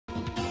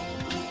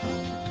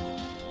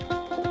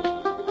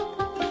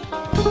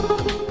Thank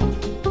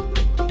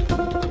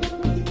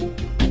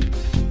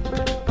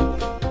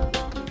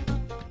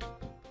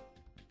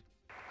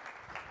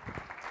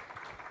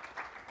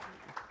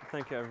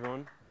you,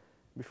 everyone.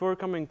 Before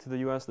coming to the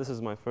US, this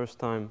is my first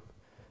time.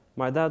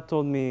 My dad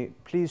told me,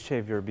 please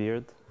shave your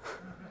beard,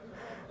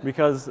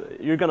 because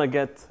you're going to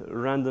get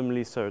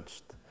randomly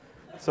searched.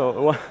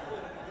 So,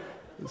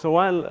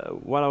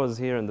 while I was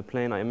here in the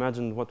plane, I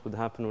imagined what would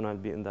happen when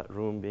I'd be in that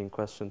room being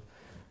questioned.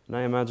 And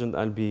I imagined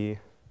I'll be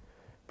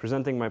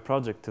presenting my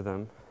project to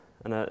them,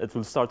 and it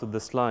will start with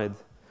this slide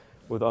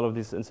with all of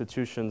these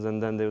institutions,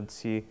 and then they would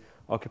see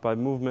Occupy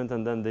movement,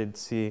 and then they'd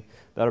see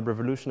the Arab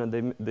Revolution,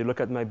 and they look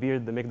at my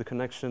beard, they make the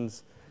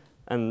connections,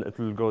 and it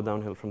will go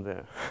downhill from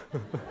there.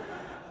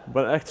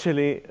 But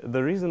actually,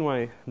 the reason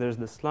why there's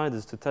this slide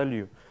is to tell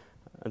you,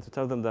 and to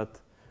tell them that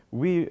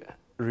we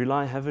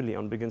rely heavily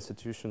on big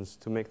institutions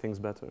to make things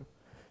better,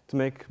 to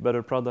make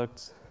better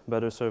products,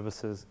 better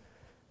services,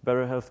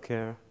 better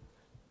healthcare,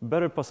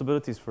 better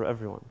possibilities for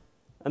everyone.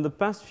 And the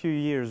past few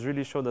years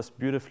really showed us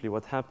beautifully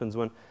what happens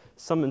when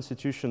some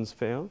institutions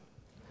fail.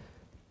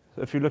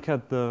 If you look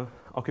at the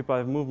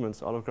Occupy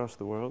movements all across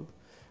the world,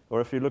 or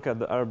if you look at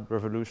the Arab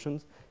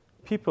revolutions,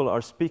 people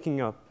are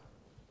speaking up.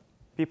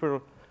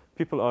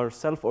 People are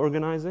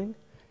self-organizing,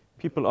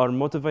 people are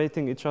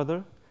motivating each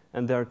other,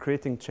 and they are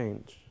creating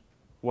change.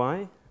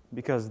 Why?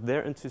 Because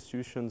their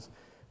institutions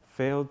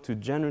failed to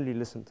genuinely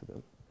listen to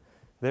them.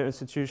 Their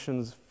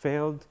institutions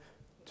failed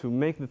to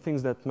make the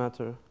things that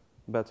matter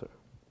better.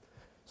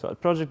 So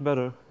at Project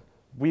Better,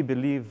 we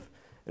believe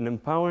in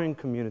empowering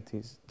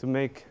communities to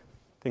make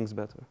things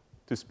better,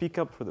 to speak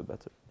up for the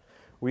better.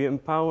 We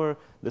empower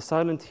the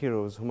silent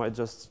heroes who might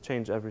just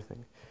change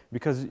everything.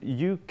 Because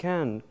you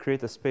can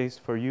create a space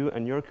for you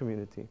and your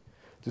community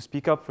to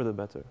speak up for the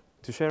better,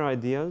 to share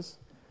ideas,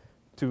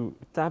 to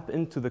tap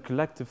into the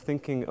collective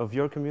thinking of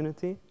your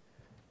community,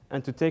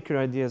 and to take your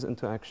ideas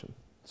into action.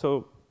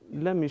 So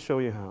let me show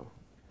you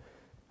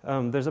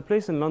how. There's a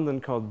place in London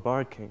called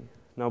Barking.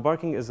 Now,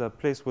 Barking is a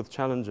place with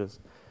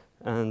challenges.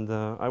 And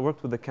I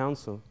worked with the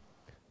council.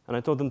 And I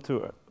told them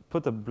to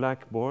put a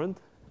blackboard.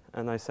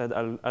 And I said,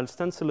 I'll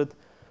stencil it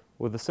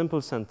with a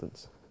simple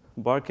sentence.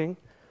 Barking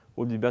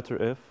would be better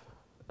if,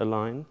 a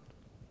line,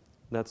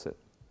 that's it.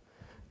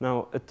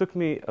 Now, it took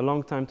me a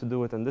long time to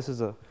do it, and this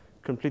is a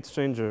complete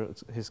stranger.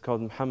 He's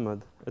called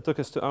Muhammad. It took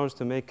us 2 hours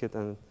to make it,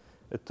 and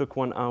it took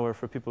 1 hour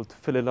for people to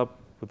fill it up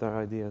with their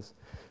ideas.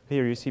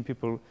 Here you see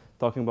people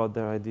talking about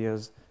their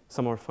ideas.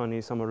 Some are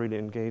funny, some are really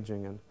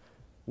engaging. And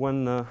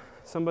when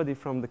somebody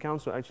from the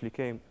council actually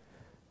came,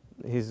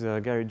 he's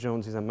Gary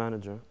Jones, he's a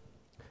manager.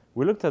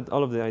 We looked at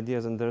all of the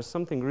ideas, and there's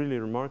something really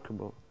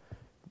remarkable.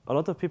 A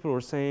lot of people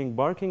were saying,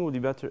 Barking would be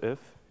better if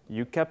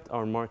you kept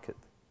our market.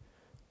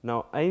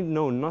 Now, I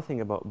know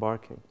nothing about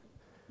Barking,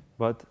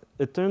 but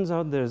it turns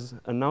out there's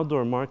an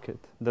outdoor market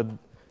that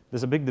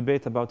there's a big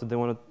debate about it. They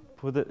want to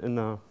put it in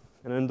an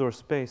indoor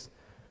space.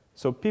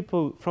 So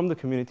people from the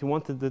community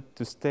wanted it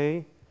to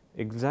stay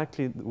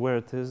exactly where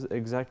it is,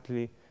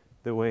 exactly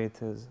the way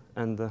it is.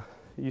 And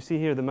you see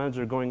here the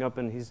manager going up,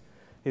 and he's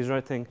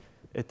writing,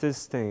 it is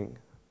staying.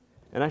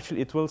 And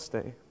actually, it will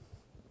stay.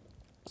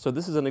 So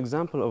this is an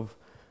example of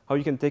how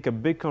you can take a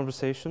big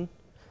conversation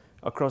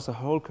across a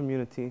whole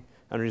community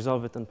and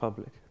resolve it in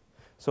public.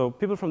 So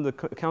people from the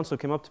council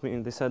came up to me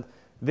and they said,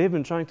 they've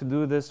been trying to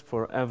do this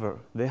forever.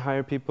 They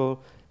hire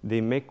people,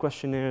 they make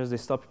questionnaires, they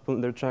stop people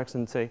in their tracks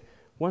and say,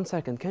 1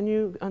 second, can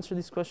you answer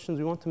these questions?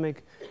 We want to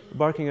make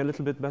Barking a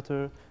little bit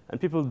better.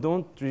 And people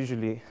don't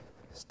usually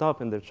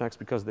stop in their tracks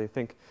because they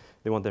think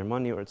they want their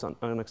money or it's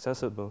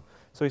inaccessible.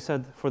 So he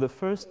said, for the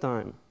first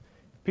time,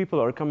 people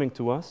are coming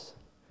to us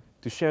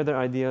to share their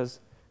ideas,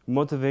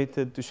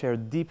 motivated to share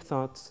deep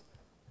thoughts,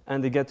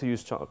 and they get to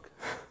use chalk.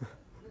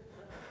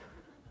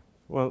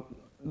 Well,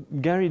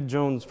 Gary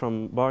Jones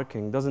from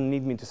Barking doesn't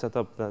need me to set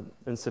up that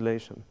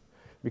installation,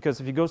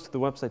 because if he goes to the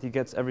website, he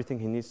gets everything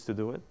he needs to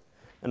do it.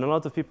 And a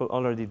lot of people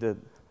already did.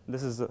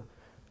 This is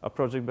a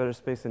Project Better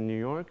space in New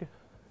York.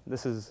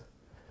 This is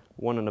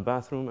one in a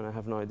bathroom, and I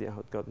have no idea how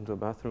it got into a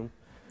bathroom.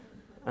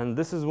 And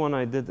this is one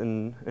I did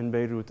in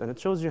Beirut. And it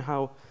shows you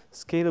how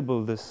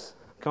scalable this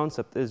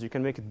concept is. You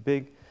can make it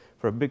big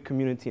for a big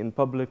community in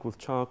public with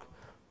chalk,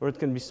 or it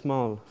can be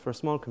small for a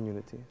small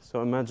community.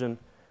 So imagine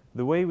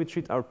the way we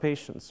treat our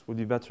patients would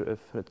be better if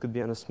it could be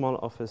in a small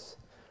office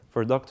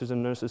for doctors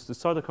and nurses to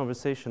start a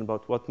conversation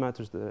about what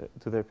matters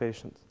to their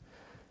patients.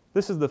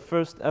 This is the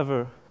first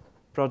ever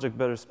Project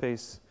Better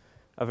space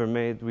ever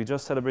made. We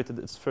just celebrated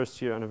its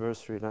first year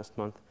anniversary last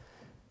month.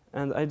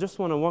 And I just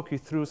want to walk you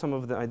through some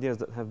of the ideas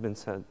that have been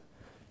said.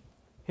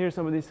 Here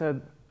somebody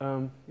said,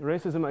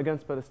 racism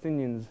against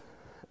Palestinians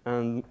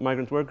and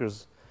migrant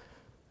workers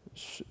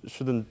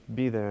shouldn't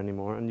be there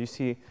anymore. And you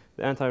see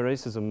the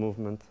anti-racism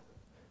movement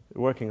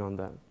working on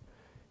that.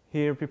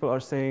 Here people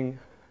are saying,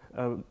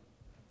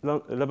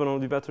 Lebanon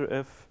would be better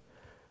if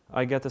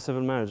I get a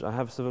civil marriage. I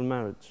have a civil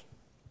marriage.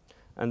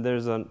 And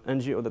there's an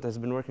NGO that has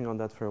been working on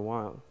that for a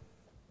while.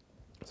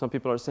 Some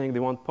people are saying they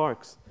want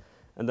parks.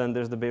 And then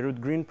there's the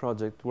Beirut Green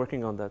Project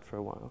working on that for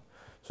a while.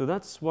 So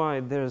that's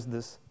why there's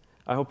this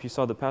I hope you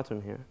saw the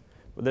pattern here.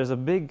 But there's a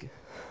big,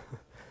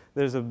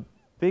 there's a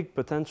big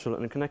potential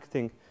in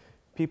connecting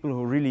people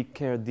who really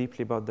care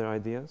deeply about their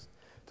ideas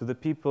to the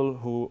people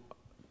who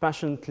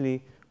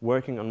passionately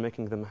working on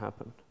making them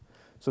happen.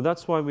 So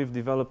that's why we've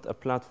developed a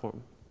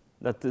platform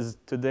that is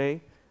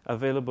today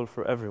available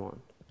for everyone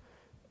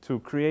to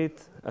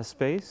create a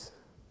space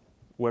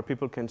where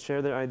people can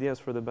share their ideas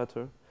for the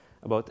better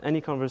about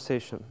any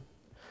conversation.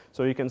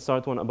 So you can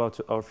start one about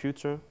our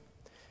future,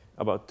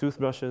 about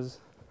toothbrushes,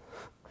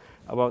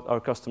 about our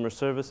customer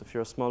service if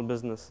you're a small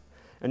business.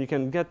 And you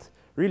can get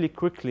really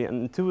quickly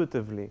and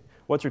intuitively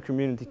what your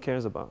community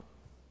cares about.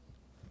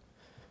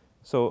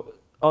 So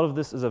all of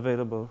this is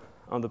available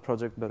on the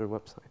Project Better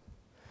website.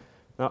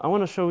 Now, I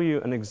want to show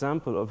you an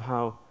example of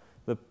how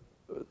the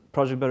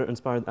Project Better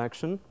inspired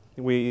action.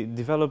 We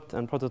developed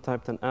and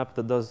prototyped an app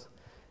that does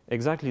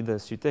exactly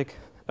this. You take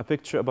a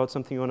picture about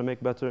something you want to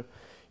make better,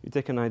 you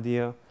take an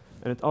idea,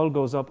 and it all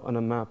goes up on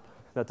a map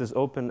that is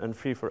open and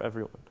free for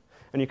everyone.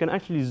 And you can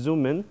actually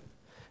zoom in,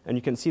 and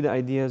you can see the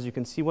ideas, you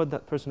can see what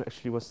that person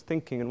actually was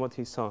thinking and what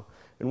he saw,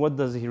 and what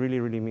does he really,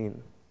 really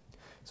mean.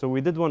 So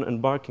we did one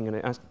embarking, and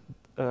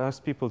I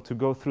asked people to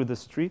go through the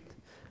street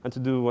and to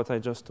do what I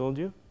just told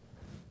you.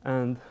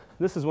 And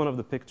this is one of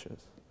the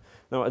pictures.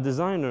 Now, a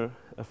designer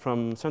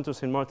from Centre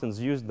St.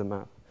 Martin's used the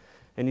map,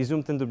 and he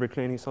zoomed into Brick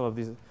Lane, he saw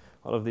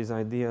all of these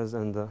ideas,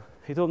 and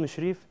he told me,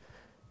 Sharif,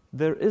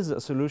 there is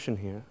a solution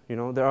here. You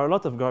know, there are a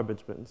lot of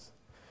garbage bins,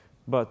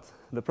 but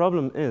the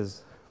problem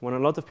is when a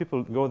lot of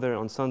people go there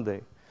on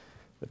Sunday.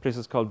 The place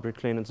is called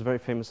Brick Lane. It's very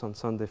famous on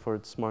Sunday for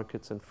its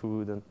markets and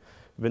food and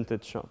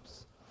vintage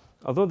shops.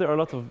 Although there are a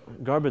lot of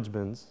garbage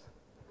bins,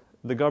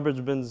 the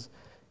garbage bins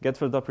get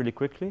filled up really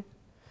quickly,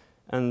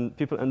 and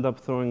people end up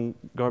throwing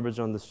garbage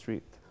on the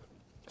street.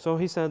 So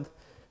he said,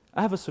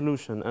 I have a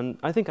solution, and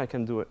I think I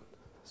can do it.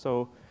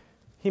 So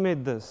he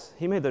made this.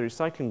 He made a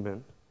recycling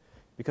bin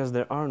because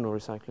there are no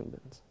recycling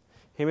bins.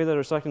 He made a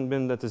recycling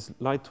bin that is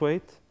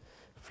lightweight,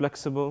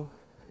 flexible,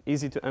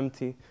 easy to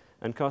empty,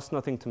 and costs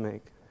nothing to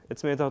make.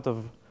 It's made out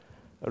of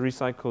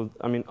upcycled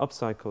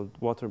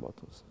water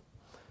bottles.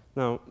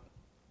 Now,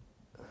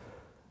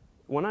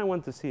 when I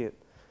went to see it,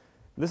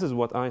 this is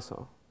what I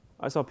saw.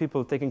 I saw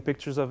people taking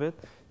pictures of it,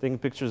 taking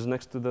pictures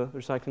next to the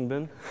recycling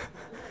bin.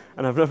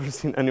 And I've never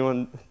seen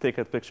anyone take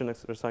a picture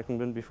next to the recycling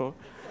bin before.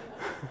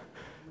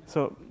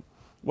 So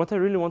what I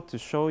really want to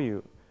show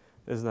you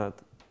is that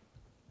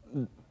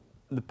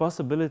the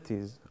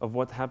possibilities of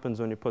what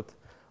happens when you put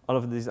all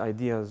of these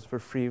ideas for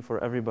free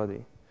for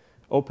everybody,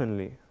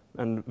 openly,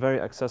 and very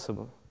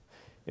accessible.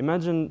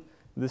 Imagine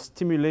the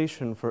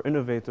stimulation for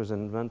innovators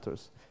and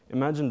inventors.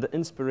 Imagine the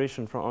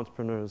inspiration for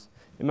entrepreneurs.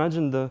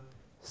 Imagine the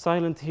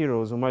silent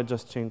heroes who might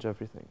just change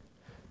everything.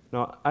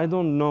 Now, I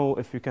don't know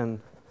if you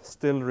can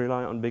still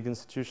rely on big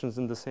institutions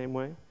in the same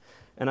way,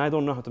 and I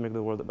don't know how to make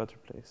the world a better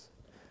place.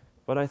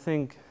 But I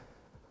think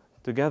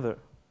together,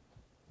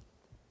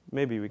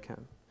 maybe we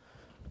can.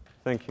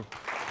 Thank you.